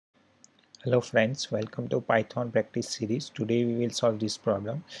Hello friends, welcome to Python practice series. Today we will solve this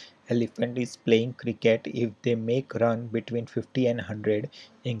problem. Elephant is playing cricket. If they make run between 50 and 100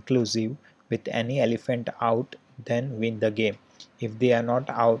 inclusive with any elephant out, then win the game. If they are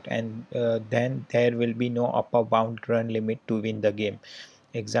not out, and then there will be no upper bound run limit to win the game.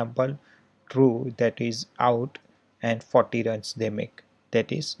 Example: true, that is out, and 40 runs they make,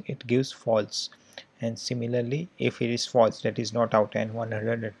 that is it gives false. And similarly, if it is false, that is not out, and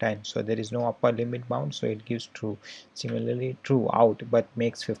 110, so there is no upper limit bound, so it gives true. Similarly, true, out but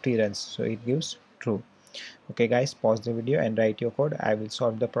makes 50 runs, so it gives true. Okay guys, pause the video and write your code. I will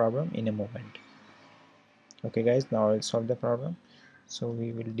solve the problem in a moment. Okay guys, now I'll solve the problem. So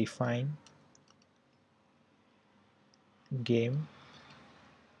we will define game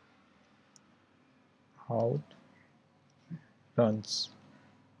out runs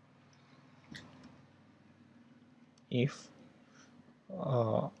if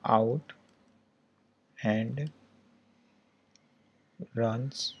out and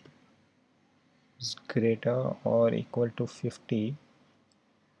runs is greater or equal to 50,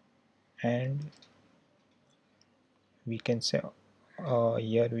 and we can say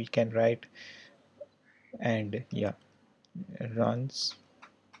here we can write and yeah, runs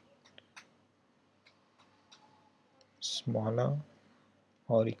smaller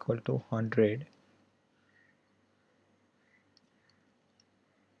or equal to 100,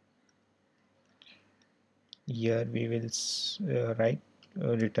 here we will write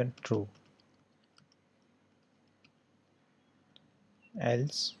return true.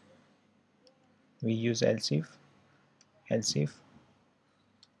 Else we use else if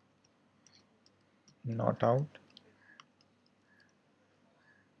not out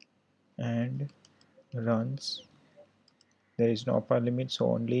and runs, there is no upper limit,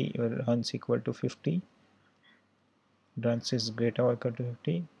 so only runs equal to 50, runs is greater or equal to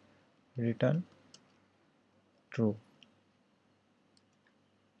 50, return true.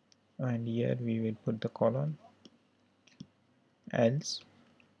 And here we will put the colon, else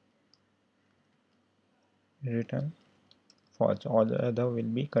return false. All the other will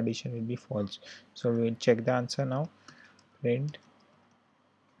be condition will be false. So we will check the answer now. Print,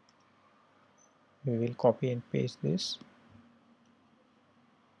 we will copy and paste this.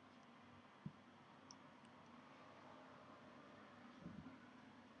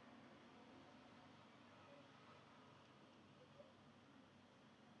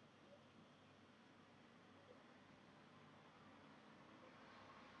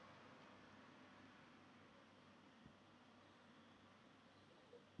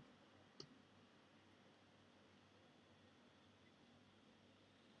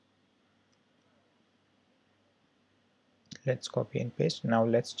 Let's copy and paste. Now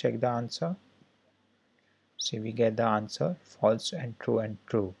let's check the answer. See, we get the answer false and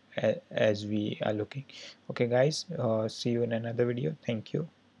true as we are looking. Okay guys, see you in another video. Thank you.